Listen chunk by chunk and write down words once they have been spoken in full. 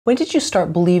When did you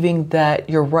start believing that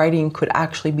your writing could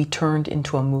actually be turned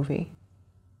into a movie?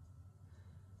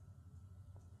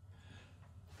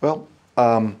 Well,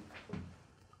 I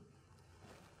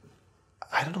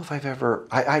don't know if I've ever,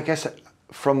 I guess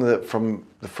from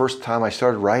the first time I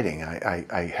started writing,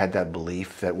 I had that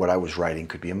belief that what I was writing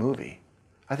could be a movie.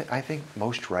 I think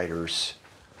most writers,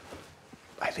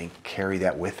 I think, carry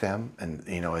that with them, and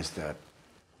you know, as the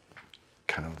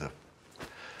kind of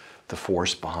the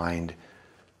force behind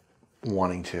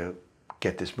wanting to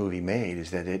get this movie made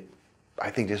is that I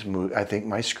think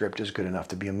my script is good enough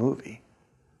to be a movie.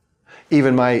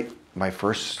 Even my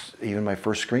first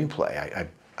screenplay,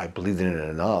 I believed in it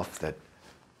enough that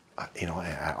you know,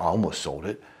 I almost sold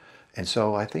it, and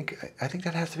so I think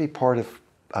that has to be part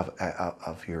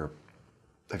of your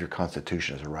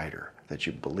constitution as a writer, that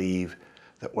you believe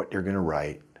that what you're going to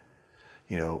write,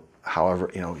 you know, however,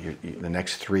 you know, the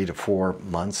next 3 to 4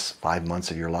 months, 5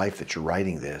 months of your life that you're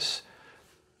writing this,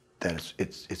 then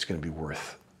it's going to be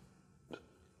worth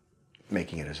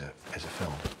making it as a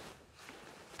film.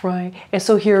 Right. And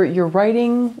so here you're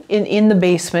writing in the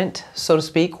basement, so to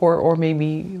speak, or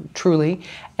maybe truly,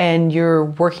 and you're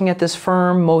working at this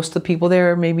firm. Most of the people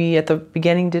there maybe at the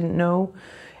beginning didn't know,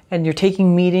 and you're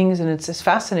taking meetings, and it's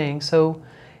fascinating. So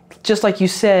just like you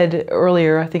said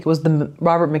earlier, I think it was the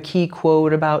Robert McKee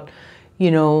quote about, you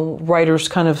know, writers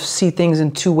kind of see things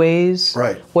in two ways.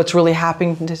 Right. What's really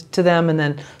happening to them, and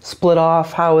then split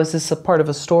off. How is this a part of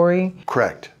a story?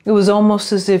 Correct. It was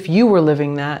almost as if you were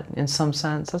living that in some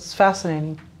sense. That's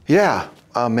fascinating. Yeah,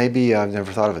 maybe I've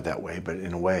never thought of it that way, but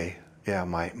in a way, yeah,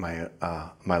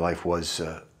 my life was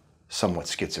somewhat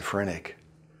schizophrenic,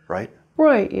 right?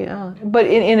 Right, yeah, but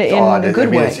in a good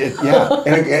way. Yeah,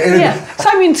 yeah. So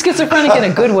I mean, schizophrenic in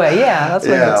a good way. Yeah, that's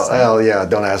what I would say. Well, yeah.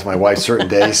 Don't ask my wife. Certain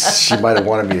days she might have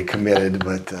wanted me to committed,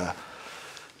 but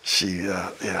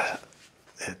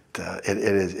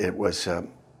it was.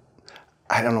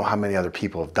 I don't know how many other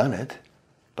people have done it,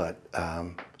 but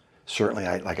certainly,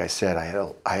 like I said,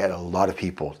 I had a lot of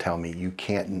people tell me you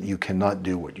cannot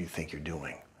do what you think you're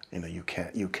doing. You know, you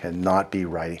cannot be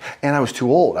writing. And I was too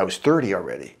old. I was 30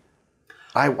 already.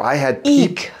 I had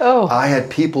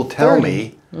people tell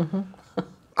me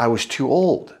I was too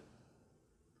old.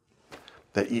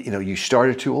 That you know, you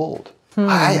started too old.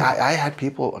 I had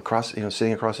people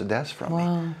sitting across the desk from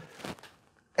me.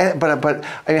 And, but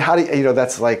I mean, how do you know?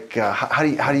 That's like how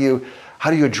do you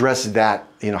address that?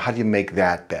 You know, how do you make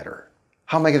that better?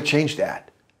 How am I going to change that?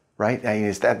 Right? I mean,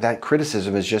 is that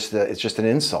criticism is just it's just an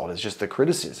insult. It's just a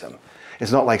criticism.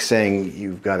 It's not like saying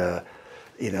you've got to,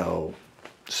 you know,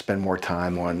 spend more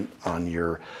time on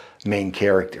your main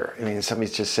character. I mean, if somebody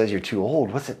just says you're too old,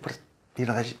 you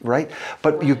know, right?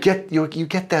 But you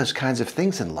get those kinds of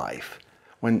things in life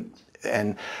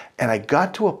and I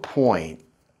got to a point,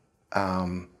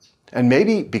 and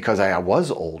maybe because I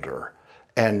was older,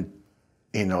 and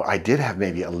you know, I did have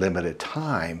maybe a limited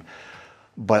time,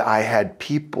 but I had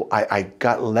people. I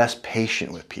got less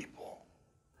patient with people,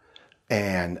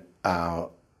 and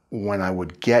when I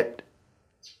would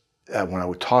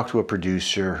talk to a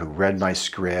producer who read my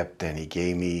script and he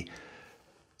gave me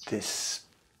this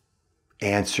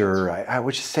answer, I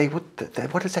would just say, what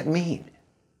does that mean?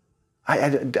 I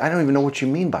don't even know what you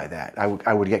mean by that.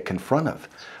 I would get confronted.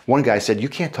 One guy said, you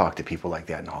can't talk to people like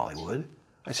that in Hollywood.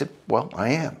 I said, well, I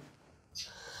am.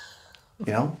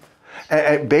 You know?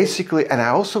 And basically, and I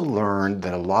also learned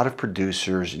that a lot of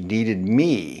producers needed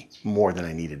me more than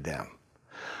I needed them.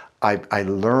 I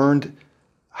learned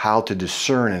how to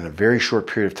discern in a very short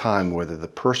period of time whether the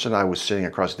person I was sitting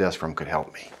across the desk from could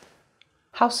help me.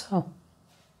 How so?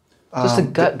 Just a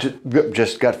gut?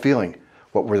 Just gut feeling.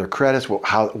 What were their credits?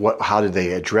 How did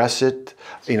they address it?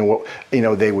 You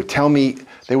know, they would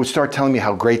start telling me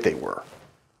how great they were.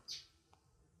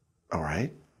 All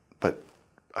right, but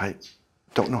I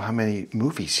don't know how many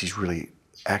movies he's really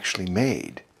actually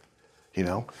made. You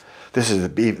know, this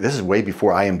is way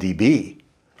before IMDb.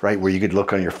 Right, where you could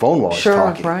look on your phone while it's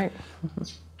talking. Sure, right.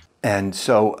 And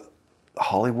so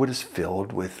Hollywood is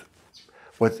filled with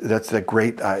it's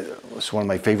one of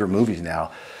my favorite movies now.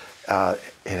 It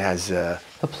has The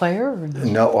Player? Or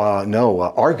no,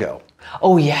 Argo.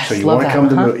 Oh yes, so you want to come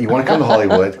to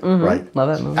Hollywood, right?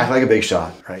 Love that movie. Act like a big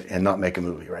shot, right, and not make a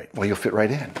movie, right? Well, you'll fit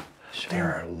right in. Sure.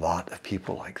 There are a lot of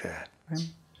people like that. Right.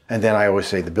 And then I always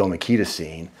say the Bill Mikita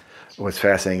scene. What's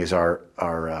fascinating is our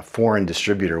foreign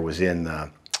distributor was in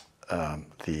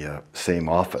the same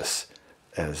office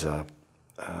as that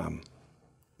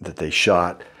they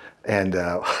shot, and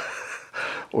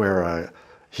where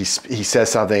he says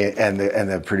something, and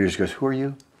the producer goes, "Who are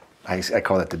you?" I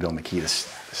call that the Bill Mikita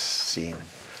scene.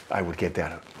 I would get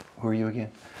that. Who are you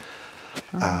again?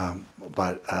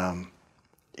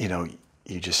 You know,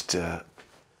 you just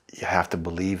you have to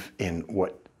believe in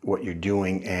what you're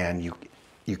doing, and you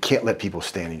can't let people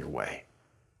stand in your way.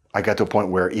 I got to a point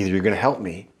where either you're going to help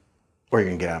me or you're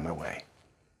going to get out of my way.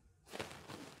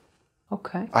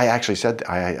 Okay. I actually said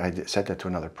I said that to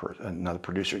another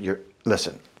producer.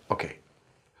 Listen, okay,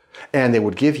 and they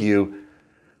would give me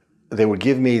they wanted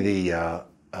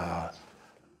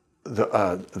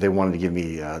to give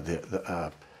me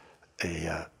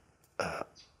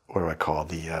what do I call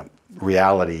the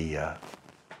reality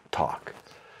talk.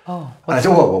 Oh. And I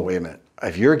said, whoa, wait a minute.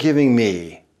 If you're giving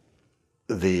me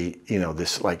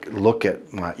this like look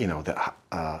at my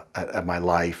at my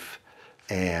life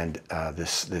and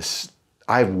this.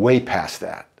 I'm way past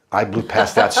that. I blew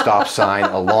past that stop sign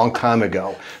a long time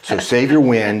ago. So save your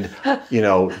wind. You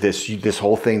know, this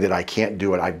whole thing that I can't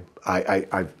do it. I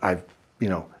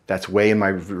that's way in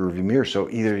my rearview mirror. So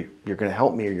either you're going to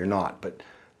help me or you're not. But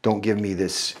don't give me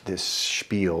this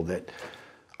spiel that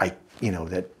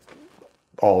that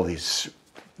all these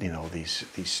these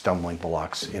stumbling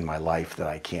blocks in my life that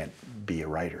I can't be a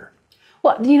writer.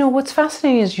 Well, you know, what's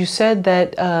fascinating is you said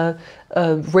that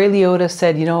Ray Liotta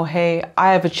said, you know, hey,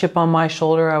 I have a chip on my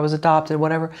shoulder, I was adopted,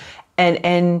 whatever.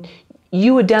 And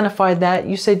you identified that.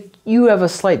 You said you have a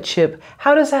slight chip.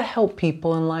 How does that help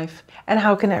people in life? And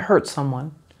how can it hurt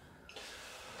someone?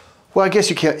 Well, I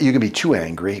guess you can be too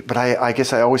angry, but I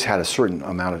guess I always had a certain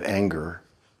amount of anger.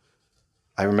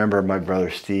 I remember my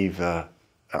brother Steve,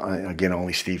 again,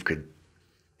 only Steve could,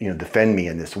 defend me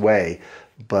in this way.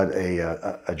 But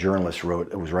a journalist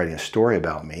was writing a story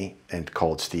about me and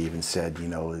called Steve and said,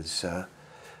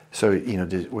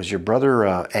 was your brother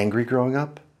angry growing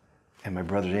up? And my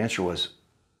brother's answer was,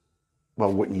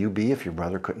 well, wouldn't you be if your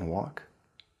brother couldn't walk?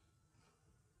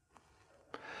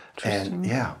 And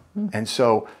yeah, and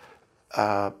so,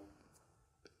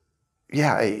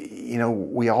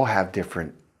 we all have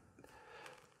different,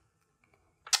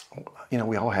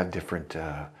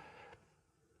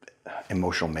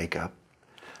 emotional makeup.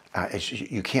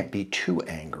 You can't be too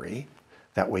angry.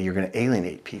 That way you're going to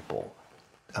alienate people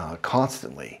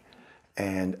constantly.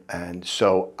 And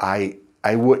so I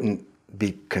wouldn't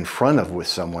be confrontive with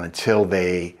someone until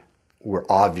they were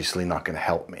obviously not going to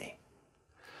help me.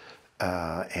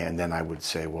 And then I would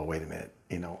say, well, wait a minute,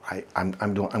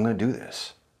 I'm going to do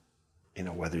this,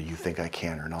 whether you think I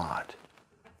can or not.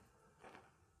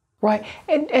 Right,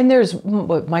 and there's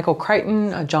Michael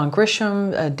Crichton, John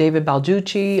Grisham, David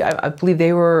Balducci. I believe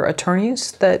they were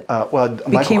attorneys that Michael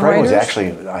Crichton was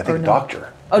actually, I think, a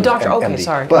doctor. Oh, doctor. Okay, MD.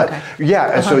 sorry. But okay.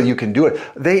 yeah, so you can do it.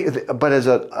 But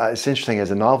it's interesting. As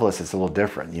a novelist, it's a little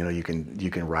different. You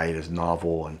can write as a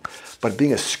novel, but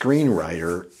being a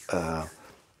screenwriter,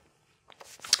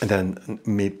 and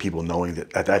then people knowing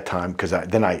that at that time, because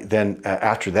then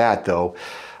after that though,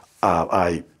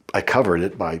 I covered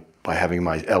it by having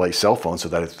my LA cell phone, so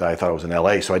that I thought it was in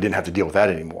LA, so I didn't have to deal with that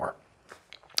anymore.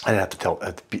 I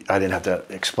didn't have to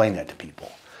explain that to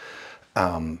people.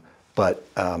 But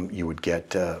you would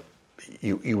get,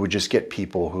 you would just get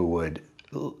people who would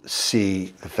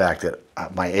see the fact that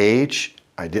at my age,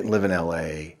 I didn't live in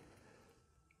LA,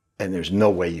 and there's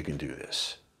no way you can do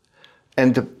this.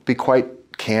 And to be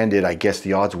quite candid, I guess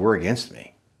the odds were against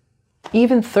me.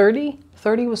 Even 30?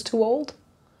 30 was too old?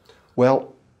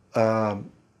 Well,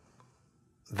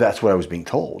 that's what I was being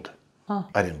told. Huh.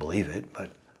 I didn't believe it, but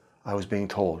I was being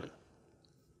told.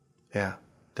 Yeah,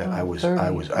 that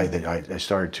I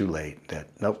started too late. That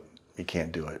nope, you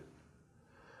can't do it.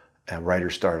 And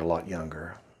writers started a lot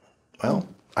younger. Well,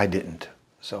 I didn't.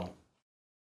 So